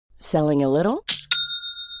Selling a little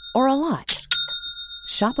or a lot?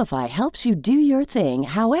 Shopify helps you do your thing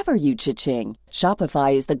however you cha-ching.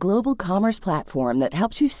 Shopify is the global commerce platform that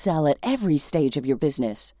helps you sell at every stage of your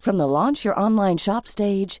business. From the launch your online shop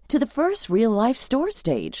stage to the first real-life store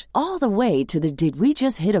stage, all the way to the did we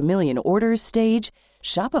just hit a million orders stage.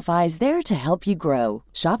 Shopify is there to help you grow.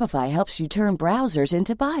 Shopify helps you turn browsers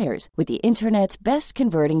into buyers with the internet's best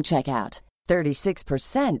converting checkout.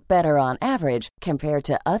 36% better on average compared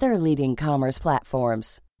to other leading commerce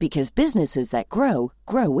platforms. Because businesses that grow,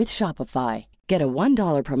 grow with Shopify. Get a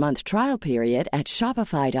 $1 per month trial period at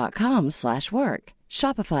shopify.com/work.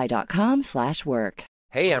 Shopify.com/work.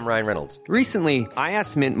 Hey, I'm Ryan Reynolds. Recently, I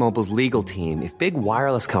asked Mint Mobile's legal team if big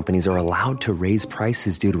wireless companies are allowed to raise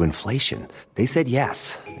prices due to inflation. They said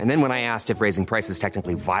yes. And then when I asked if raising prices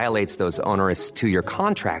technically violates those onerous two-year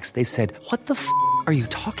contracts, they said, "What the f*** are you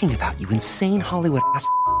talking about, you insane Hollywood ass?"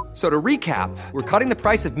 So to recap, we're cutting the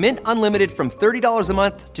price of Mint Unlimited from $30 a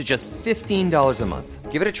month to just $15 a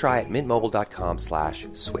month. Give it a try at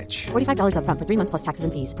mintmobile.com/switch. $45 up front for 3 months plus taxes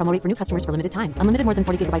and fees. Promo rate for new customers for limited time. Unlimited more than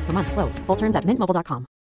 40 gigabytes per month. Slows full terms at mintmobile.com.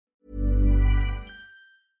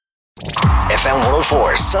 FM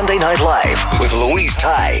 104 Sunday Night Live with Louise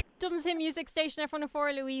Ty. Dublin's Hit Music Station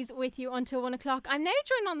F104, Louise with you until 1 o'clock. I'm now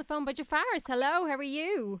joined on the phone by Jafaris. Hello, how are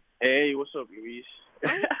you? Hey, what's up, Louise?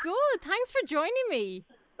 I'm good. Thanks for joining me.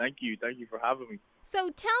 Thank you for having me. So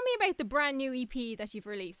tell me about the brand new EP that you've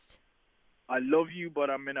released. I love you, but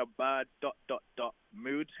I'm in a bad ...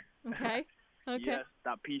 mood. Okay. Yes,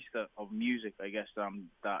 that piece of music, I guess,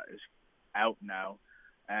 that is out now.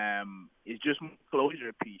 It's just my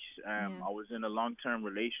closure piece. I was in a long-term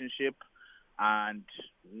relationship, and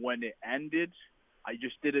when it ended, I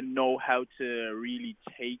just didn't know how to really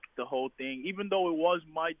take the whole thing. Even though it was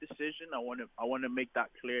my decision, I want to make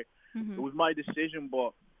that clear. Mm-hmm. It was my decision,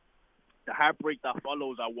 but the heartbreak that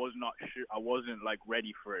follows, I was not sure. I wasn't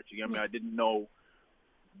ready for it. You get me? I didn't know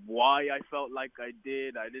why I felt like I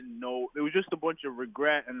did. I didn't know. It was just a bunch of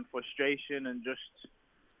regret and frustration and just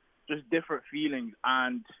different feelings.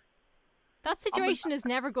 And that situation is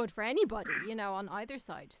never good for anybody, on either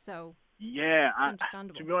side. So yeah, it's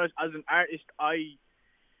understandable. To be honest, as an artist, I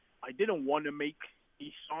didn't want to make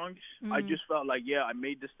these songs. I just felt like, I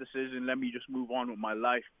made this decision, let me just move on with my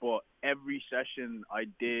life. But every session I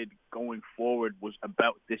did going forward was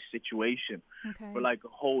about this situation. Okay. For a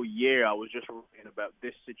whole year, I was just writing about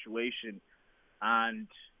this situation, and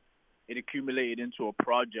it accumulated into a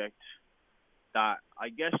project that I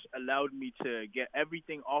guess allowed me to get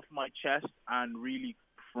everything off my chest and really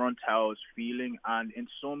confront how I was feeling. And in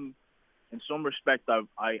some respect,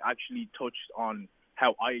 I actually touched on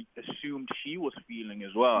how I assumed she was feeling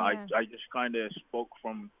as well. Yeah. I just kind of spoke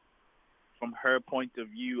from her point of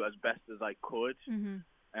view as best as I could. Mm-hmm.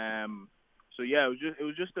 So yeah, it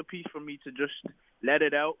was just a piece for me to just let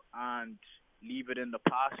it out and leave it in the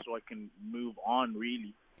past so I can move on,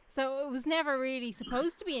 really. So it was never really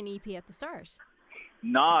supposed to be an EP at the start?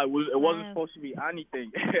 Nah, it wasn't supposed to be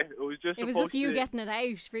anything. It was just you getting it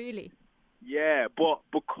out, really. Yeah, but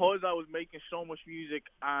because I was making so much music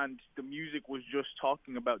and the music was just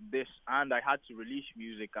talking about this, and I had to release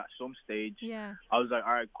music at some stage, I was like,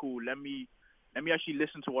 all right, cool, let me actually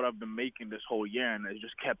listen to what I've been making this whole year. And I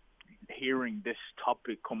just kept hearing this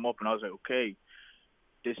topic come up, and I was like, okay,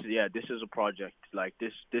 this is a project.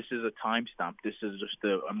 This is a timestamp. This is just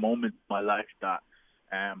a moment in my life that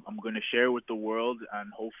I'm going to share with the world,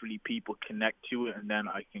 and hopefully people connect to it, and then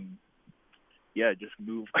I can just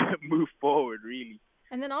move forward, really.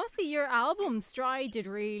 And then obviously your album Stride did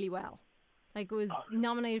really well. It was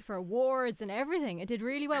nominated for awards and everything. It did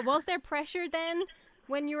really well. Was there pressure then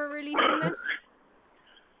when you were releasing this?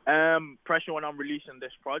 Pressure when I'm releasing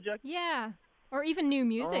this project? Yeah. Or even new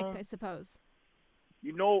music, I suppose.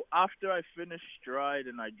 After I finished Stride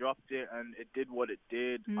and I dropped it and it did what it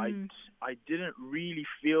did, I didn't really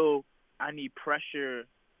feel any pressure.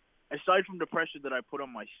 Aside from the pressure that I put on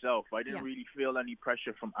myself, I didn't really feel any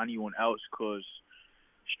pressure from anyone else, because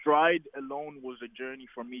Stride alone was a journey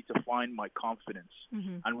for me to find my confidence.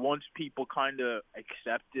 Mm-hmm. And once people kind of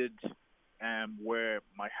accepted where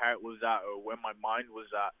my heart was at or where my mind was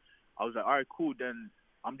at, I was like, all right, cool, then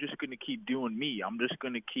I'm just going to keep doing me. I'm just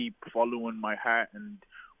going to keep following my heart and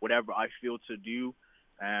whatever I feel to do.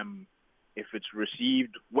 If it's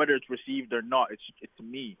received, whether it's received or not, it's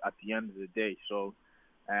me at the end of the day. So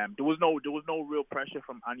there was no real pressure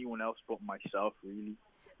from anyone else but myself, really.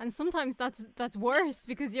 And sometimes that's worse,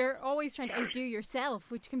 because you're always trying to outdo yourself,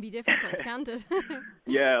 which can be difficult, can't it?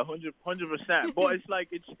 Yeah, 100%. But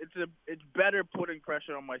it's better putting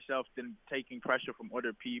pressure on myself than taking pressure from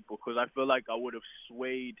other people, because I feel like I would have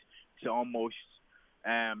swayed to almost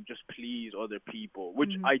just please other people,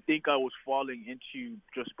 which I think I was falling into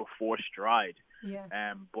just before Stride. Yeah.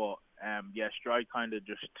 Stride kind of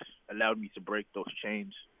just allowed me to break those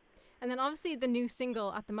chains. And then obviously the new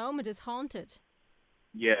single at the moment is Haunted.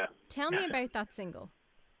 Yeah. Tell me about that single.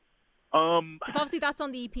 Because obviously that's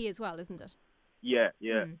on the EP as well, isn't it? Yeah.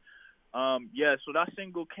 So that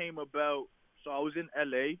single came about. So I was in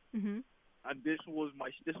LA, and this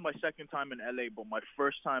is my second time in LA, but my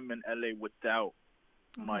first time in LA without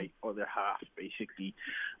my other half, basically.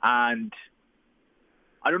 And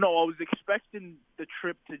I don't know, I was expecting the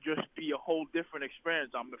trip to just be a whole different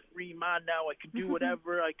experience. I'm a free man now. I can do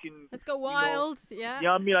whatever. I can. Let's go wild. Yeah.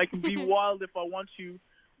 Yeah, I mean, I can be wild if I want to,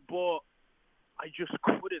 but I just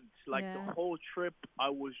couldn't. The whole trip,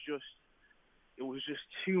 it was just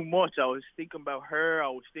too much. I was thinking about her. I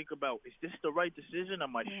was thinking about, is this the right decision?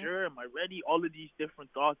 Am I sure? Am I ready? All of these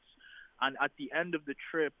different thoughts. And at the end of the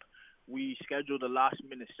trip, we scheduled a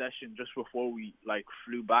last-minute session just before we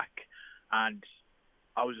flew back, and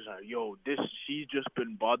I was just like, yo, she's just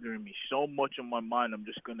been bothering me so much in my mind. I'm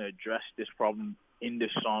just gonna address this problem in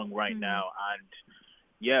this song right now, and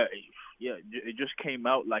it just came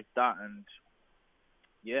out like that, and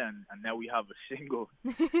now we have a single,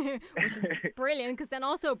 which is brilliant, because then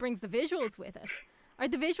also it brings the visuals with it. Are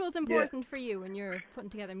the visuals important for you when you're putting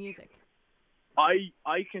together music?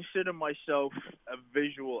 I consider myself a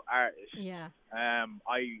visual artist. Yeah.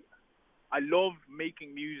 I love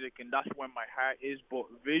making music, and that's where my heart is. But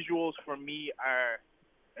visuals for me are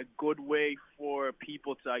a good way for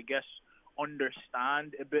people to, I guess,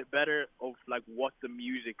 understand a bit better of what the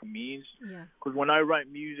music means. Yeah. Because when I write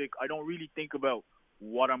music, I don't really think about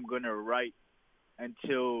what I'm gonna write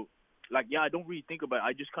until, I don't really think about it.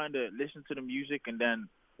 I just kind of listen to the music, and then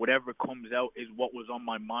whatever comes out is what was on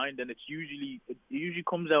my mind, and it usually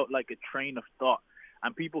comes out like a train of thought.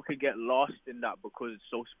 And people can get lost in that because it's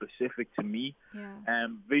so specific to me. Yeah.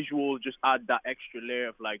 Visuals just add that extra layer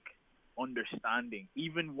of understanding.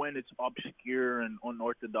 Even when it's obscure and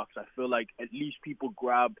unorthodox, I feel like at least people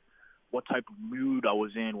grab what type of mood I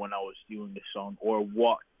was in when I was doing this song, or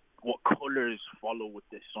what colors follow with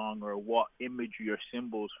this song, or what imagery or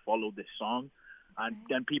symbols follow this song. And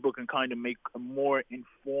then people can kind of make a more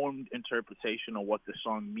informed interpretation of what the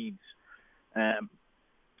song means.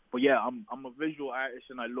 But yeah, I'm a visual artist,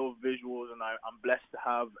 and I love visuals, and I'm blessed to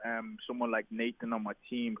have someone like Nathan on my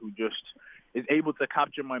team who just is able to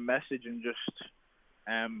capture my message and just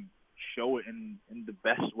show it in the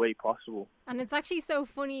best way possible. And it's actually so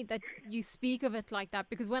funny that you speak of it like that,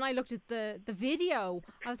 because when I looked at the video,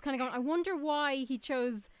 I was kind of going, I wonder why he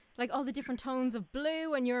chose all the different tones of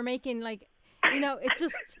blue, and you're making it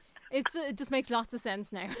just makes lots of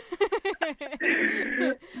sense now.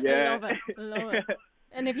 Yeah. I love it.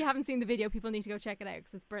 And if you haven't seen the video, people need to go check it out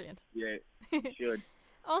because it's brilliant. Yeah, you should.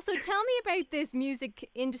 Also, tell me about this music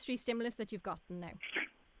industry stimulus that you've gotten now.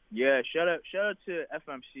 Yeah, shout out to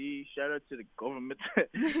FMC, shout out to the government.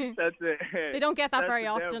 They don't get that very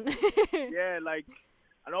often. Yeah,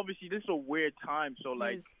 and obviously this is a weird time, so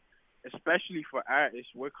especially for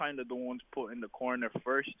artists, we're kind of the ones put in the corner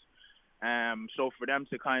first. So for them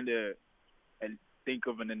to kind of think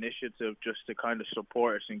of an initiative just to kind of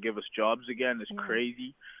support us and give us jobs again is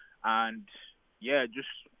crazy. And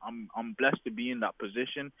I'm blessed to be in that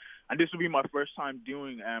position, and this will be my first time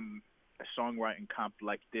doing a songwriting camp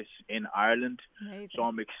like this in Ireland. Amazing. So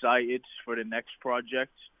I'm excited for the next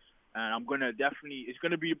project, and it's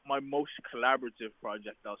gonna be my most collaborative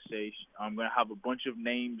project, I'll say. I'm gonna have a bunch of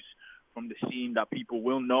names from the scene that people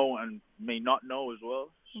will know and may not know as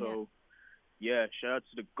well. So yeah, shout out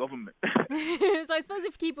to the government. So I suppose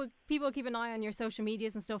if people keep an eye on your social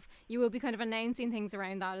medias and stuff, you will be kind of announcing things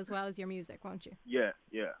around that as well as your music, won't you? Yeah,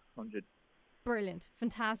 100. Brilliant,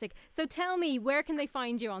 fantastic. So tell me, where can they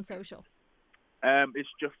find you on social? It's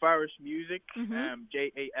Jafaris Music,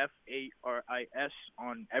 Jafaris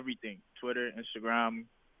on everything: Twitter, Instagram,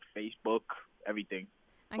 Facebook, everything.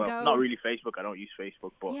 Not really Facebook. I don't use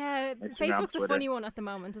Facebook, but yeah, Instagram, Facebook's Twitter. A funny one at the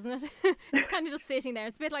moment, isn't it? It's kind of just sitting there.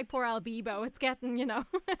 It's a bit like poor Al Bebo. It's getting, kind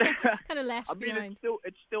of left behind.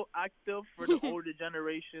 It's still active for the older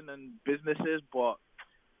generation and businesses, but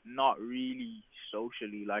not really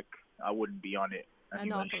socially. I wouldn't be on it anyway.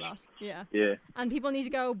 An awful lot, yeah. Yeah. And people need to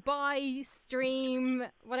go buy, stream,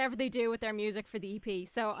 whatever they do with their music for the EP.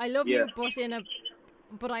 So I love you,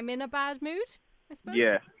 but I'm in a bad mood, I suppose.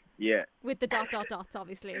 Yeah. With the ...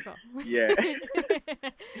 obviously as well. Yeah.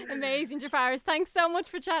 Amazing, Jafaris. Thanks so much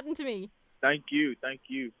for chatting to me. Thank you.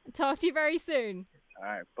 Talk to you very soon. All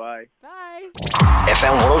right, bye. Bye.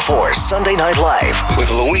 FM 104 Sunday Night Live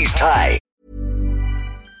with Louise Ty.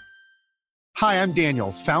 Hi, I'm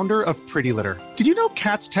Daniel, founder of Pretty Litter. Did you know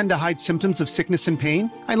cats tend to hide symptoms of sickness and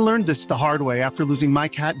pain? I learned this the hard way after losing my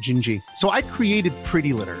cat, Gingy. So I created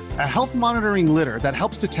Pretty Litter, a health monitoring litter that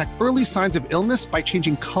helps detect early signs of illness by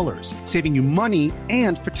changing colors, saving you money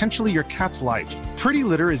and potentially your cat's life. Pretty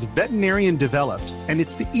Litter is veterinarian developed, and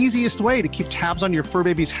it's the easiest way to keep tabs on your fur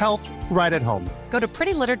baby's health right at home. Go to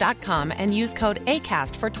prettylitter.com and use code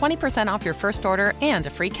ACAST for 20% off your first order and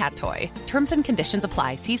a free cat toy. Terms and conditions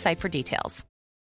apply. See site for details.